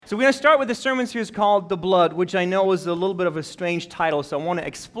So we're going to start with the sermon series called The Blood, which I know is a little bit of a strange title, so I want to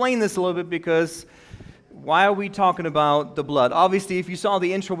explain this a little bit because why are we talking about the blood? Obviously, if you saw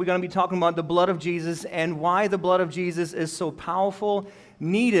the intro, we're going to be talking about the blood of Jesus and why the blood of Jesus is so powerful,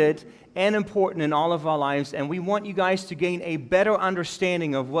 needed, and important in all of our lives, and we want you guys to gain a better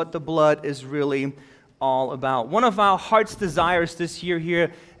understanding of what the blood is really all about. One of our heart's desires this year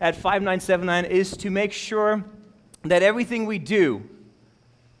here at 5979 is to make sure that everything we do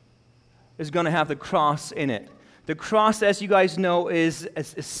is going to have the cross in it. The cross, as you guys know, is a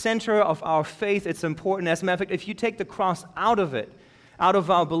center of our faith. It's important. As a matter of fact, if you take the cross out of it, out of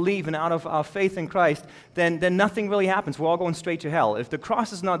our belief and out of our faith in Christ, then nothing really happens. We're all going straight to hell. If the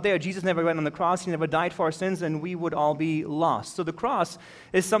cross is not there, Jesus never went on the cross, He never died for our sins, then we would all be lost. So the cross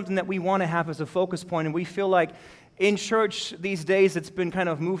is something that we want to have as a focus point, and we feel like in church these days it's been kind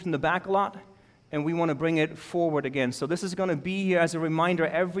of moved in the back a lot, and we want to bring it forward again. So this is going to be here as a reminder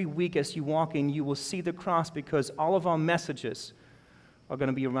every week as you walk in. You will see the cross because all of our messages are going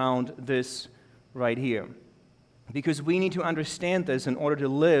to be around this right here. Because we need to understand this in order to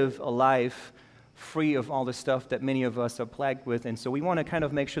live a life free of all the stuff that many of us are plagued with. And so we want to kind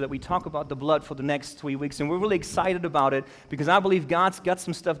of make sure that we talk about the blood for the next 3 weeks. And we're really excited about it because I believe God's got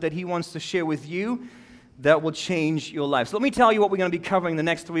some stuff that He wants to share with you that will change your life. So let me tell you what we're going to be covering the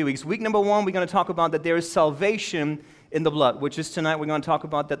next 3 weeks. Week number 1, we're going to talk about that there is salvation in the blood, which is tonight we're going to talk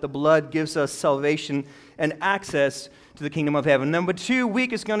about that the blood gives us salvation and access to the kingdom of heaven. Week number 2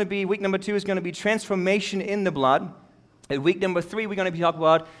 is going to be transformation in the blood. And week number 3, we're going to be talking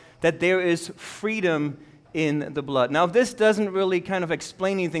about that there is freedom in the blood. Now, if this doesn't really kind of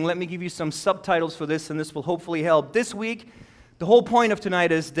explain anything, let me give you some subtitles for this, and this will hopefully help. This week, the whole point of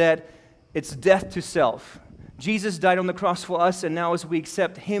tonight is that it's death to self. Jesus died on the cross for us, and now as we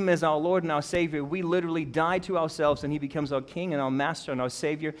accept Him as our Lord and our Savior, we literally die to ourselves, and He becomes our King and our Master and our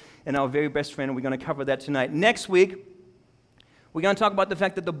Savior and our very best friend, and we're going to cover that tonight. Next week, we're going to talk about the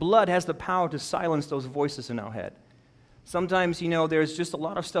fact that the blood has the power to silence those voices in our head. Sometimes, there's just a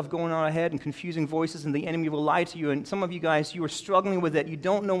lot of stuff going on in our head and confusing voices, and the enemy will lie to you, and some of you guys, you are struggling with it. You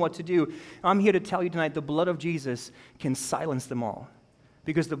don't know what to do. I'm here to tell you tonight the blood of Jesus can silence them all.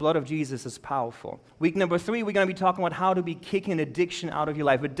 Because the blood of Jesus is powerful. Week number 3, we're going to be talking about how to be kicking addiction out of your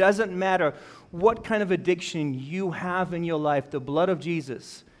life. It doesn't matter what kind of addiction you have in your life, the blood of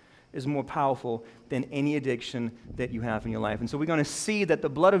Jesus is more powerful than any addiction that you have in your life. And so we're going to see that the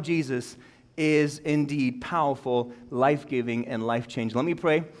blood of Jesus is indeed powerful, life-giving, and life-changing. Let me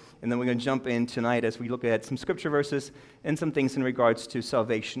pray, and then we're going to jump in tonight as we look at some scripture verses and some things in regards to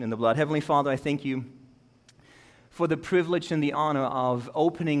salvation in the blood. Heavenly Father, I thank You for the privilege and the honor of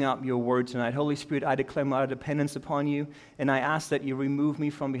opening up Your word tonight. Holy Spirit, I declare my dependence upon You, and I ask that You remove me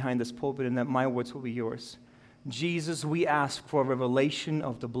from behind this pulpit and that my words will be Yours. Jesus, we ask for a revelation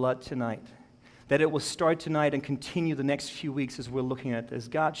of the blood tonight, that it will start tonight and continue the next few weeks as we're looking at this.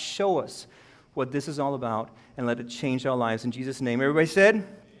 God, show us what this is all about, and let it change our lives. In Jesus' name, everybody said?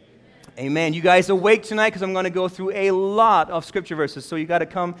 Amen. You guys awake tonight because I'm going to go through a lot of scripture verses. So you got to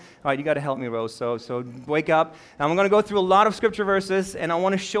come. All right, you got to help me, Rose. So wake up. And I'm going to go through a lot of scripture verses, and I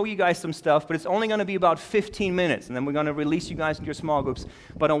want to show you guys some stuff, but it's only going to be about 15 minutes, and then we're going to release you guys into your small groups.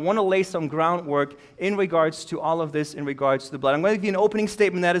 But I want to lay some groundwork in regards to all of this, in regards to the blood. I'm going to give you an opening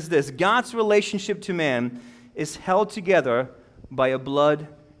statement that is this. God's relationship to man is held together by a blood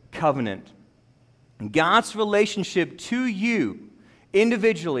covenant. God's relationship to you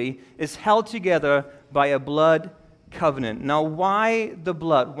individually is held together by a blood covenant. Now, why the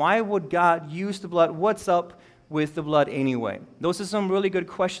blood? Why would God use the blood? What's up with the blood anyway? Those are some really good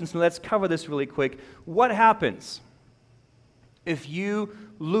questions, and let's cover this really quick. What happens if you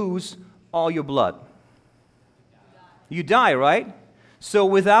lose all your blood? You die, right? So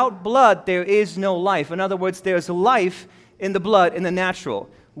without blood, there is no life. In other words, there's life in the blood, in the natural.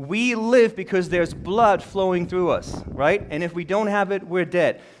 We live because there's blood flowing through us, right? And if we don't have it, we're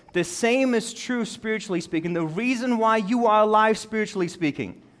dead. The same is true spiritually speaking. The reason why you are alive spiritually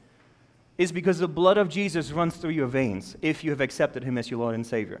speaking is because the blood of Jesus runs through your veins if you have accepted Him as your Lord and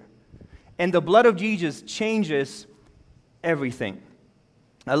Savior. And the blood of Jesus changes everything.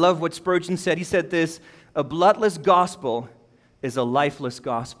 I love what Spurgeon said. He said this, a bloodless gospel is a lifeless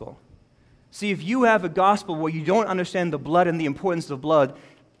gospel. See, if you have a gospel where you don't understand the blood and the importance of blood,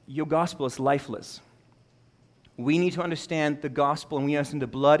 your gospel is lifeless. We need to understand the gospel, and we understand the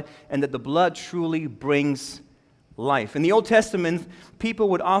blood, and that the blood truly brings life. In the Old Testament, people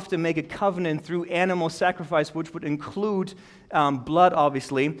would often make a covenant through animal sacrifice, which would include blood,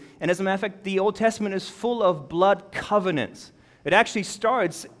 obviously. And as a matter of fact, the Old Testament is full of blood covenants. It actually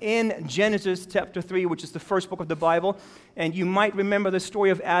starts in Genesis chapter 3, which is the first book of the Bible. And you might remember the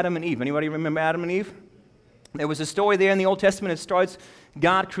story of Adam and Eve. Anybody remember Adam and Eve? There was a story there in the Old Testament. It starts,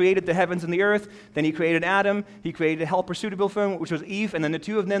 God created the heavens and the earth. Then he created Adam. He created a helper suitable for him, which was Eve. And then the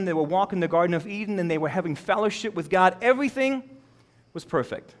two of them, they were walking the Garden of Eden, and they were having fellowship with God. Everything was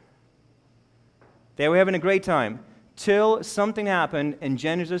perfect. They were having a great time till something happened in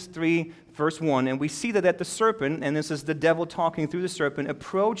Genesis 3, verse 1. And we see that the serpent, and this is the devil talking through the serpent,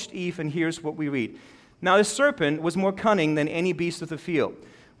 approached Eve, and here's what we read. Now the serpent was more cunning than any beast of the field,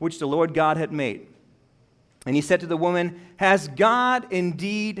 which the Lord God had made. And he said to the woman, has God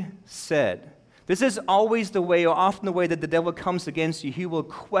indeed said? This is always the way, or often the way, that the devil comes against you. He will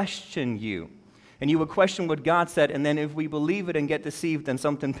question you. And you will question what God said, and then if we believe it and get deceived, then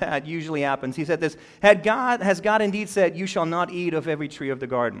something bad usually happens. He said this, has God indeed said, you shall not eat of every tree of the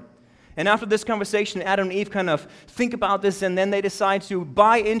garden? And after this conversation, Adam and Eve kind of think about this, and then they decide to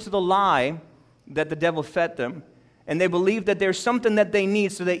buy into the lie that the devil fed them. And they believe that there's something that they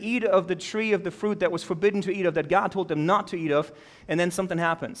need, so they eat of the tree of the fruit that was forbidden to eat of, that God told them not to eat of, and then something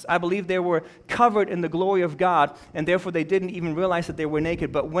happens. I believe they were covered in the glory of God, and therefore they didn't even realize that they were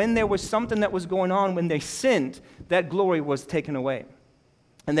naked. But when there was something that was going on, when they sinned, that glory was taken away.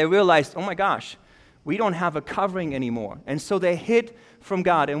 And they realized, oh my gosh, we don't have a covering anymore. And so they hid from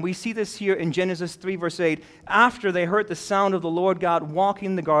God. And we see this here in Genesis 3, verse 8. After they heard the sound of the Lord God walking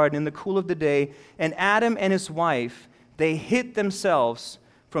in the garden in the cool of the day, and Adam and his wife, they hid themselves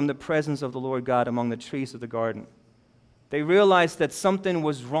from the presence of the Lord God among the trees of the garden. They realized that something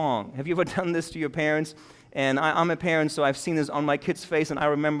was wrong. Have you ever done this to your parents? And I'm a parent, so I've seen this on my kid's face, and I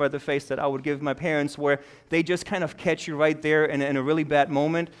remember the face that I would give my parents, where they just kind of catch you right there in a really bad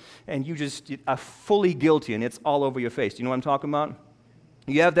moment, and you just are fully guilty, and it's all over your face. Do you know what I'm talking about?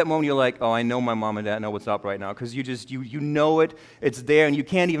 You have that moment, you're like, oh, I know my mom and dad know what's up right now, because you know it, it's there, and you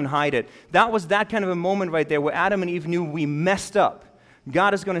can't even hide it. That was that kind of a moment right there where Adam and Eve knew we messed up.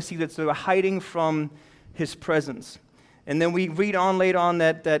 God is going to see that they were hiding from his presence. And then we read on later on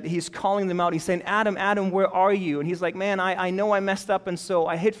that he's calling them out. He's saying, Adam, Adam, where are you? And he's like, man, I know I messed up, and so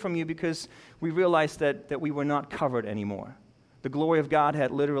I hid from you because we realized that we were not covered anymore. The glory of God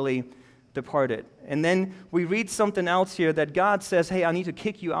had literally departed. And then we read something else here that God says, hey, I need to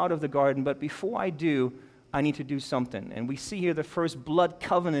kick you out of the garden, but before I do, I need to do something. And we see here the first blood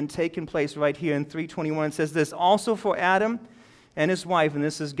covenant taking place right here in 3:21. It says this, also for Adam and his wife, and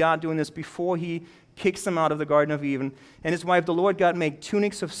this is God doing this before he kicks them out of the Garden of Eden, and his wife, the Lord God, made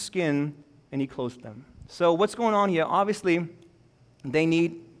tunics of skin, and he clothed them. So what's going on here? Obviously, they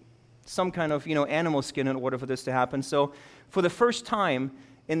need some kind of, animal skin in order for this to happen. So for the first time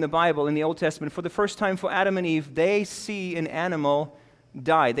in the Bible, in the Old Testament, for the first time for Adam and Eve, they see an animal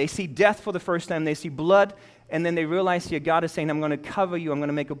die. They see death for the first time. They see blood, and then they realize here God is saying, I'm going to cover you. I'm going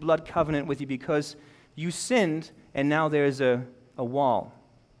to make a blood covenant with you because you sinned, and now there's a wall.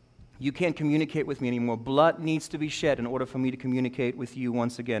 You can't communicate with me anymore. Blood needs to be shed in order for me to communicate with you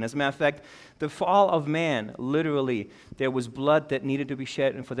once again. As a matter of fact, the fall of man, literally, there was blood that needed to be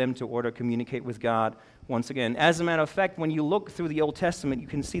shed and for them to order communicate with God once again. As a matter of fact, when you look through the Old Testament, you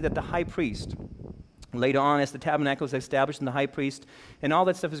can see that the high priest, later on as the tabernacle is established and the high priest and all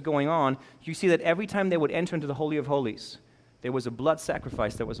that stuff is going on, you see that every time they would enter into the Holy of Holies, there was a blood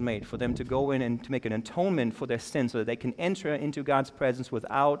sacrifice that was made for them to go in and to make an atonement for their sins so that they can enter into God's presence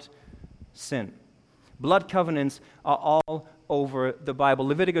without sin. Blood covenants are all over the Bible.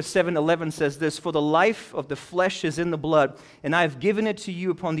 Leviticus 7:11 says this, for the life of the flesh is in the blood, and I have given it to you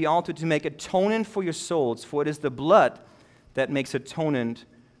upon the altar to make atonement for your souls, for it is the blood that makes atonement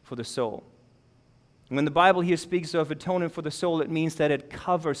for the soul. And when the Bible here speaks of atonement for the soul, it means that it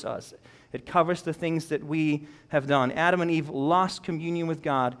covers us. It covers the things that we have done. Adam and Eve lost communion with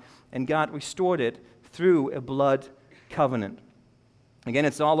God, and God restored it through a blood covenant. Again,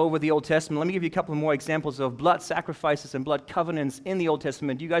 it's all over the Old Testament. Let me give you a couple more examples of blood sacrifices and blood covenants in the Old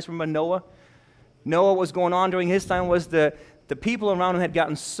Testament. Do you guys remember Noah? Noah, what was going on during his time was the people around him had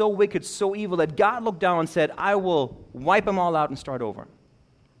gotten so wicked, so evil, that God looked down and said, I will wipe them all out and start over.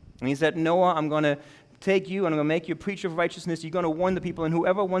 And he said, Noah, I'm going to take you and I'm going to make you a preacher of righteousness. You're going to warn the people, and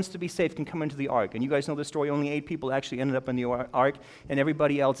whoever wants to be saved can come into the ark. And you guys know the story. Only 8 people actually ended up in the ark, and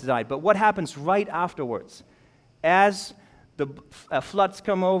everybody else died. But what happens right afterwards? As the floods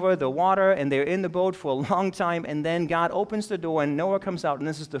come over, the water, and they're in the boat for a long time, and then God opens the door, and Noah comes out, and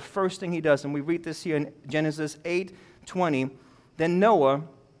this is the first thing he does, and we read this here in Genesis 8:20. Then Noah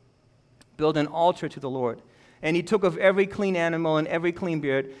built an altar to the Lord, and he took of every clean animal and every clean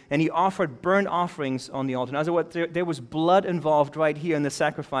beard, and he offered burnt offerings on the altar. In other words, there was blood involved right here in the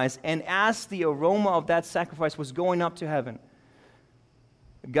sacrifice, and as the aroma of that sacrifice was going up to heaven,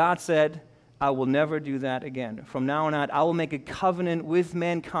 God said, I will never do that again. From now on out, I will make a covenant with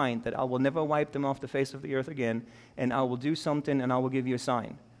mankind that I will never wipe them off the face of the earth again, and I will do something, and I will give you a sign.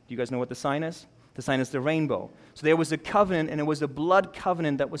 Do you guys know what the sign is? The sign is the rainbow. So there was a covenant, and it was a blood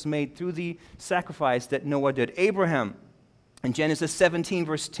covenant that was made through the sacrifice that Noah did. Abraham, in Genesis 17,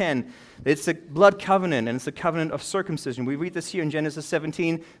 verse 10, it's a blood covenant, and it's a covenant of circumcision. We read this here in Genesis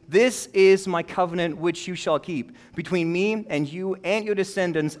 17. This is my covenant which you shall keep between me and you and your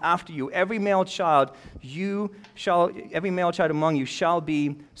descendants after you. Every male child among you shall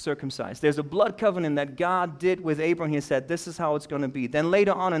be circumcised. There's a blood covenant that God did with Abraham. He said, this is how it's going to be. Then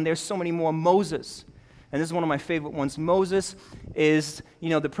later on, and there's so many more, Moses. And this is one of my favorite ones. Moses is,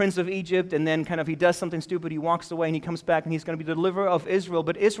 the prince of Egypt, and then he does something stupid. He walks away, and he comes back, and he's going to be the deliverer of Israel.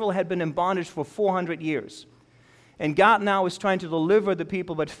 But Israel had been in bondage for 400 years. And God now is trying to deliver the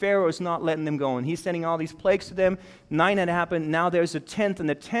people, but Pharaoh is not letting them go. And he's sending all these plagues to them. 9 had happened. Now there's a 10th, and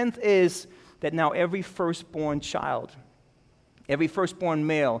the 10th is that now every firstborn child, every firstborn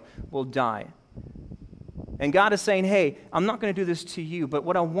male will die. And God is saying, hey, I'm not going to do this to you, but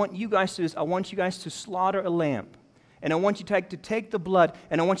what I want you guys to do is I want you guys to slaughter a lamb. And I want you to take the blood,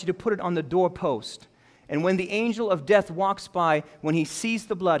 and I want you to put it on the doorpost. And when the angel of death walks by, when he sees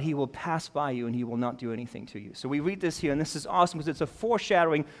the blood, he will pass by you, and he will not do anything to you. So we read this here, and this is awesome because it's a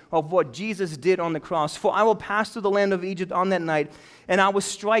foreshadowing of what Jesus did on the cross. For I will pass through the land of Egypt on that night, and I will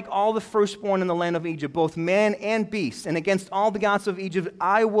strike all the firstborn in the land of Egypt, both man and beast. And against all the gods of Egypt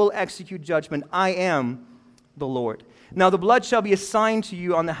I will execute judgment. I am the Lord. Now the blood shall be a sign to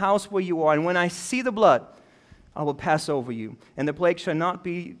you on the house where you are, and when I see the blood, I will pass over you, and the plague shall not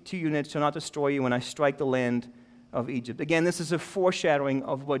be to you, and it shall not destroy you when I strike the land of Egypt. Again, this is a foreshadowing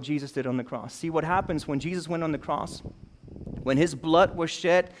of what Jesus did on the cross. See what happens when Jesus went on the cross? When his blood was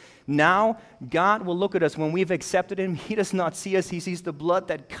shed, now God will look at us. When we've accepted him, he does not see us. He sees the blood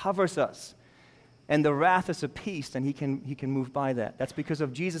that covers us. And the wrath is appeased, and he can move by that. That's because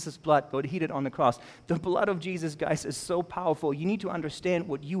of Jesus' blood, what he did on the cross. The blood of Jesus, guys, is so powerful. You need to understand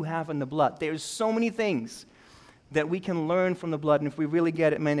what you have in the blood. There's so many things that we can learn from the blood, and if we really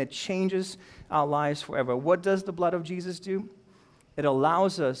get it, man, it changes our lives forever. What does the blood of Jesus do? It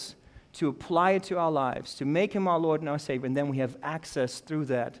allows us to apply it to our lives, to make him our Lord and our Savior, and then we have access through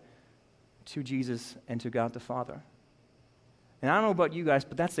that to Jesus and to God the Father. And I don't know about you guys,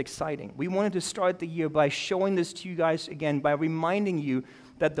 but that's exciting. We wanted to start the year by showing this to you guys again, by reminding you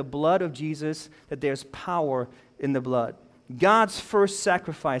that the blood of Jesus, that there's power in the blood. God's first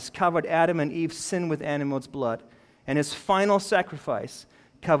sacrifice covered Adam and Eve's sin with animals' blood. And his final sacrifice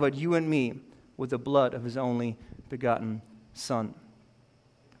covered you and me with the blood of his only begotten Son.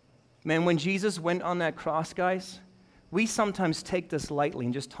 Man, when Jesus went on that cross, guys, we sometimes take this lightly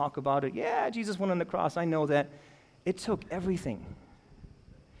and just talk about it. Yeah, Jesus went on the cross, I know that. It took everything.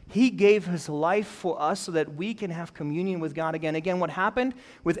 He gave his life for us so that we can have communion with God again. Again, what happened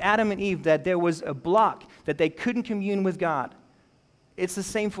with Adam and Eve, that there was a block, that they couldn't commune with God. It's the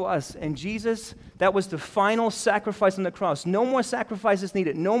same for us. And Jesus, that was the final sacrifice on the cross. No more sacrifices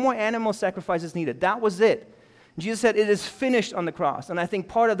needed. No more animal sacrifices needed. That was it. Jesus said, it is finished on the cross. And I think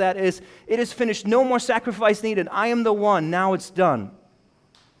part of that is, it is finished. No more sacrifice needed. I am the one. Now it's done.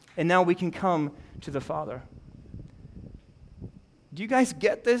 And now we can come to the Father. Do you guys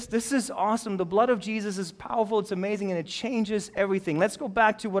get this? This is awesome. The blood of Jesus is powerful, it's amazing, and it changes everything. Let's go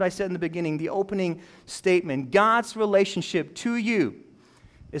back to what I said in the beginning, the opening statement. God's relationship to you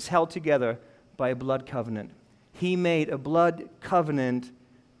is held together by a blood covenant. He made a blood covenant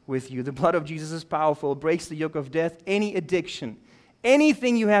with you. The blood of Jesus is powerful, it breaks the yoke of death, any addiction,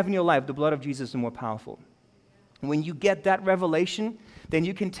 anything you have in your life, the blood of Jesus is more powerful. When you get that revelation, then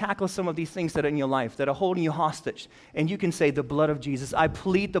you can tackle some of these things that are in your life, that are holding you hostage. And you can say, the blood of Jesus, I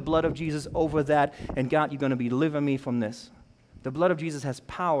plead the blood of Jesus over that, and God, you're going to deliver me from this. The blood of Jesus has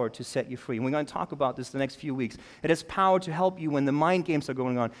power to set you free. And we're going to talk about this the next few weeks. It has power to help you when the mind games are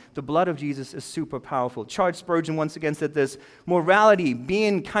going on. The blood of Jesus is super powerful. Charles Spurgeon once again said this, morality,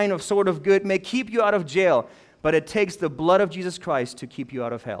 being kind of sort of good, may keep you out of jail, but it takes the blood of Jesus Christ to keep you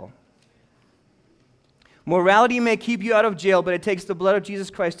out of hell. Morality may keep you out of jail, but it takes the blood of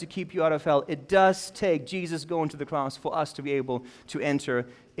Jesus Christ to keep you out of hell. It does take Jesus going to the cross for us to be able to enter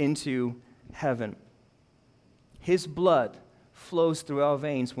into heaven. His blood flows through our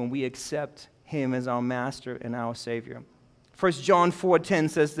veins when we accept him as our master and our Savior. 1 John 4:10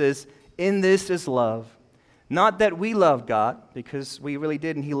 says this, in this is love. Not that we loved God, because we really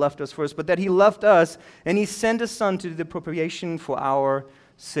did and he loved us first, but that he loved us and he sent his Son to do the propitiation for our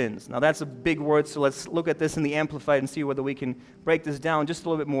sins. Now that's a big word, so let's look at this in the Amplified and see whether we can break this down just a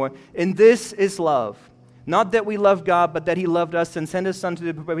little bit more. And this is love, Not that we love God, but that he loved us and sent his Son to do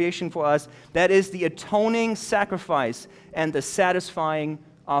the propitiation for us. That is the atoning sacrifice and the satisfying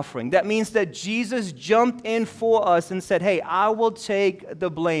offering. That means that Jesus jumped in for us and said, hey, I will take the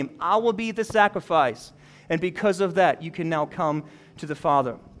blame. I will be the sacrifice. And because of that, you can now come to the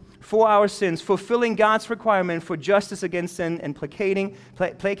Father. For our sins, fulfilling God's requirement for justice against sin and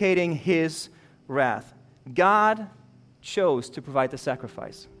placating his wrath. God chose to provide the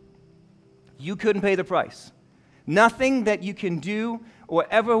sacrifice. You couldn't pay the price. Nothing that you can do or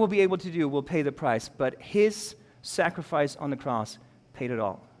ever will be able to do will pay the price, but his sacrifice on the cross paid it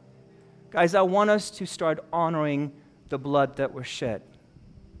all. Guys, I want us to start honoring the blood that was shed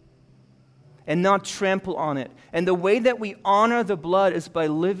and not trample on it. And the way that we honor the blood is by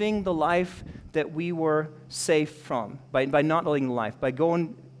living the life that we were saved from, by not living the life, by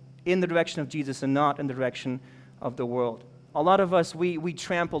going in the direction of Jesus and not in the direction of the world. A lot of us, we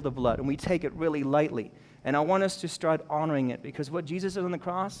trample the blood and we take it really lightly. And I want us to start honoring it because what Jesus did on the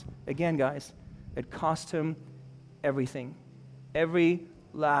cross, again, guys, it cost him everything. Every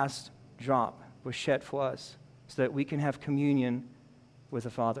last drop was shed for us so that we can have communion with the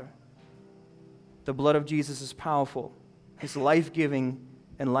Father. The blood of Jesus is powerful. It's life-giving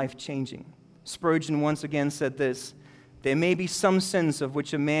and life-changing. Spurgeon once again said this, there may be some sins of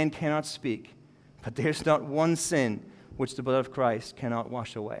which a man cannot speak, but there's not one sin which the blood of Christ cannot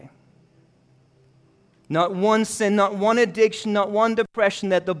wash away. Not one sin, not one addiction, not one depression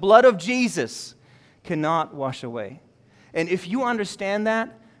that the blood of Jesus cannot wash away. And if you understand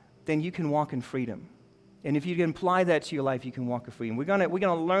that, then you can walk in freedom. And if you can apply that to your life, you can walk in freedom. We're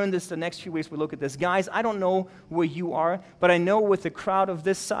gonna learn this the next few weeks we look at this. Guys, I don't know where you are, but I know with a crowd of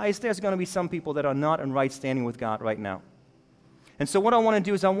this size, there's going to be some people that are not in right standing with God right now. And so what I want to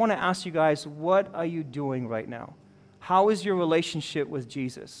do is I want to ask you guys, what are you doing right now? How is your relationship with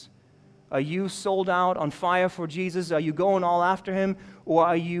Jesus? Are you sold out on fire for Jesus? Are you going all after him? Or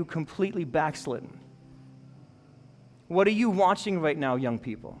are you completely backslidden? What are you watching right now, young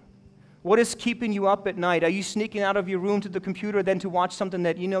people? What is keeping you up at night? Are you sneaking out of your room to the computer then to watch something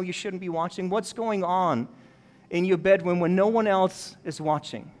that you know you shouldn't be watching? What's going on in your bedroom when no one else is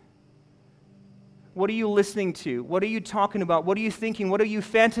watching? What are you listening to? What are you talking about? What are you thinking? What are you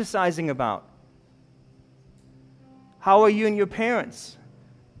fantasizing about? How are you and your parents?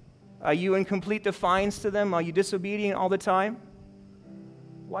 Are you in complete defiance to them? Are you disobedient all the time?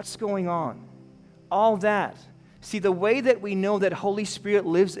 What's going on? All that. See, the way that we know that Holy Spirit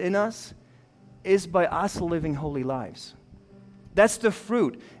lives in us is by us living holy lives. That's the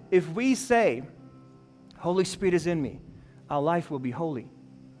fruit. If we say, Holy Spirit is in me, our life will be holy.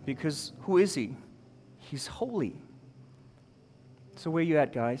 Because who is he? He's holy. So where are you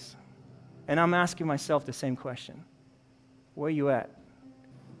at, guys? And I'm asking myself the same question. Where are you at?